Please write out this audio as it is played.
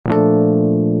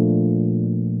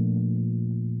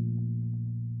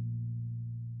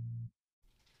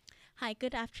Hi,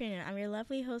 good afternoon. I'm your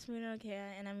lovely host, Muna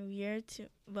Okea, and I'm here to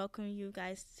welcome you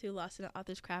guys to Lost in the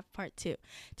Author's Craft Part 2.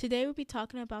 Today, we'll be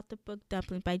talking about the book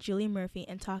Dumpling by Julie Murphy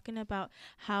and talking about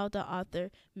how the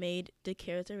author made the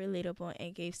character relatable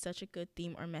and gave such a good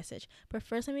theme or message. But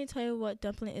first, let me tell you what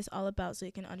Dumpling is all about so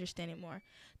you can understand it more.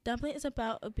 Dumpling is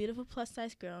about a beautiful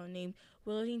plus-size girl named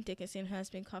Willowdene Dickinson who has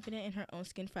been confident in her own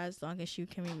skin for as long as she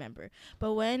can remember.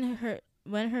 But when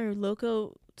her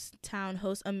local town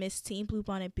hosts a Miss Teen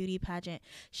Bluebonnet beauty pageant,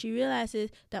 she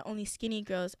realizes that only skinny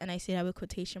girls, and I say that with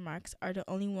quotation marks, are the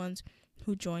only ones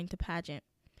who joined the pageant.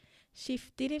 She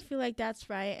didn't feel like that's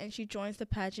right, and she joins the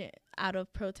pageant out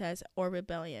of protest or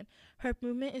rebellion. Her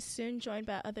movement is soon joined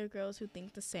by other girls who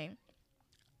think the same.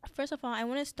 First of all, I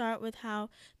want to start with how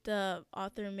the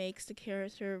author makes the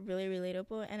character really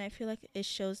relatable, and I feel like it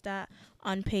shows that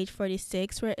on page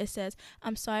 46, where it says,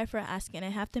 "I'm sorry for asking. I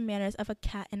have the manners of a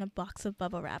cat in a box of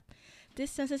bubble wrap."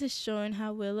 This sentence is showing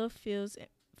how Willow feels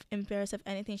embarrassed of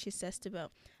anything she says to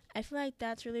Bill. I feel like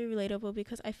that's really relatable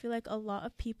because I feel like a lot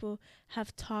of people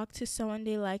have talked to someone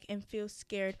they like and feel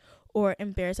scared or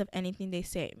embarrassed of anything they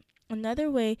say. Another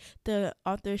way the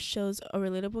author shows a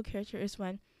relatable character is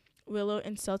when Willow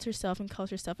insults herself and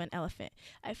calls herself an elephant.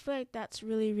 I feel like that's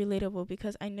really relatable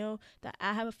because I know that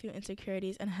I have a few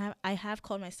insecurities and I have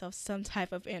called myself some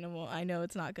type of animal. I know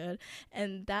it's not good.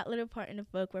 And that little part in the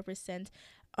book represents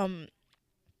um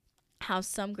how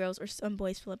some girls or some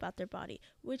boys feel about their body,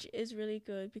 which is really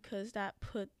good because that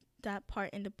part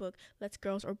in the book lets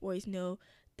girls or boys know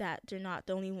that they're not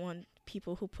the only one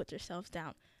people who put themselves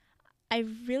down. I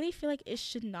really feel like it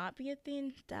should not be a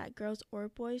thing that girls or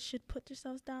boys should put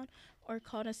themselves down or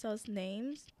call themselves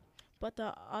names, but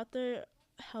the author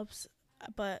helps.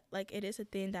 But like it is a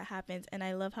thing that happens, and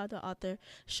I love how the author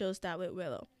shows that with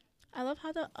Willow. I love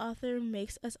how the author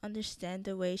makes us understand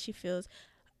the way she feels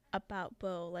about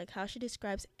Bo, like how she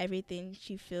describes everything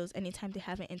she feels anytime they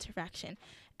have an interaction.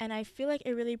 And I feel like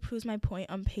it really proves my point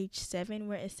on page 7,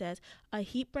 where it says, "A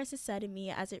heat burns inside of me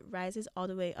as it rises all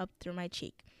the way up through my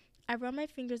cheek. I run my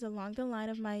fingers along the line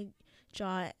of my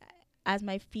jaw as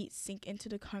my feet sink into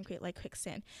the concrete like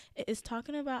quicksand." It is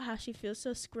talking about how she feels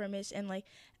so squirmish and like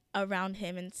around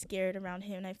him and scared around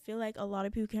him. And I feel like a lot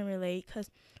of people can relate because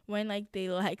when like they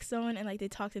like someone and like they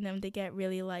talk to them, they get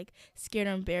really like scared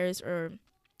or embarrassed or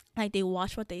like they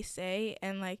watch what they say,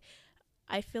 and like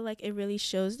I feel like it really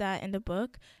shows that in the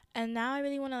book. And now I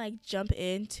really want to like jump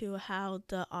into how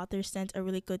the author sent a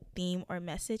really good theme or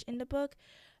message in the book.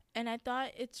 And I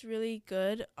thought it's really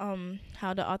good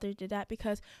how the author did that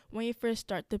because when you first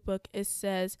start the book it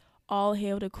says, "All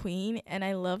hail the queen," and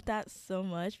I love that so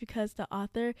much because the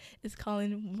author is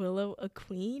calling Willow a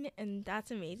queen, and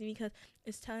that's amazing because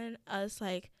it's telling us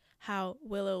like how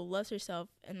Willow loves herself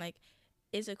and like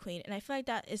is a queen. And I feel like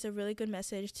that is a really good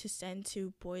message to send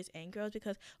to boys and girls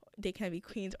because they can be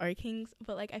queens or kings.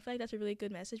 But like I feel like that's a really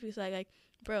good message because like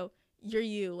bro, you're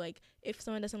you. Like if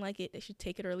someone doesn't like it, they should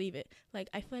take it or leave it. Like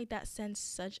I feel like that sends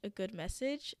such a good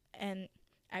message, and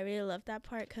I really love that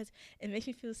part because it makes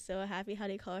me feel so happy how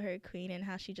they call her a queen and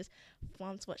how she just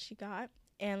flaunts what she got.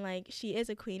 And like she is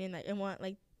a queen, and like and want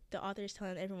like the author is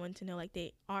telling everyone to know like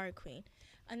they are a queen.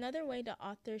 Another way the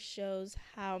author shows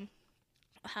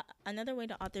another way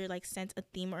the author like sends a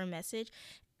theme or a message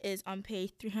is on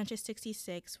page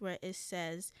 366, where it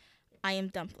says, "I am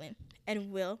Dumpling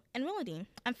and Willowdene.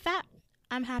 I'm fat,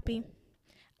 I'm happy,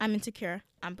 I'm insecure,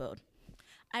 I'm bold."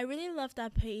 I really love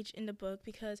that page in the book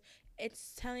because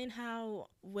it's telling how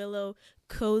Willow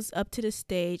goes up to the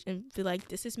stage and be like,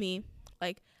 "This is me,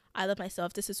 like I love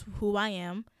myself, this is who I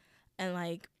am, and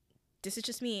like this is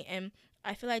just me." And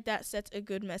I feel like that sets a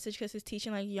good message because it's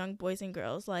teaching like young boys and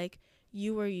girls like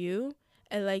you are you,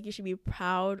 and like you should be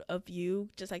proud of you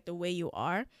just like the way you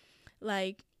are.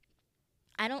 Like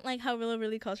I don't like how Willow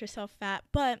really calls herself fat,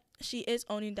 but she is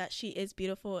owning that she is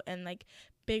beautiful and like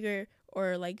bigger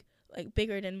or like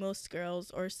bigger than most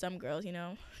girls or some girls, you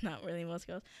know, not really most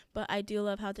girls. But I do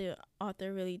love how the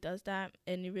author really does that,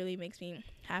 and it really makes me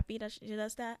happy that she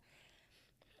does that.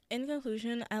 In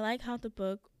conclusion, I like how the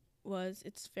book was.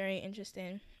 It's very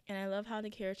interesting, and I love how the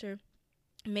character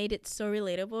made it so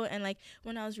relatable. And like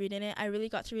when I was reading it, I really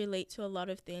got to relate to a lot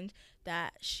of things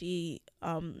that she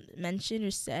mentioned or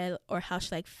said, or how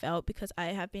she like felt, because I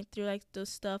have been through like those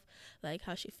stuff, like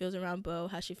how she feels around Bo,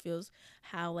 how she feels,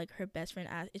 how like her best friend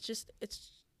asked. It's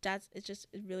just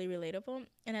really relatable.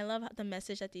 And I love the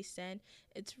message that they send.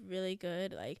 It's really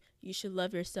good. Like you should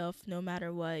love yourself no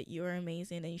matter what. You're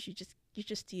amazing, and you're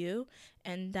just you.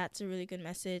 And that's a really good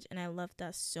message, and I love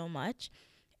that so much.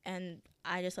 And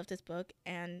I just love this book,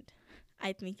 and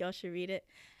I think y'all should read it.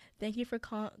 Thank you for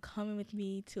coming with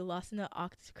me to Lost in the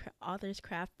Author's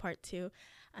Craft Part 2.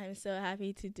 I'm so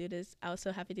happy to do this. I was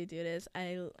so happy to do this.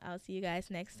 I'll see you guys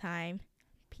next time.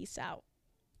 Peace out.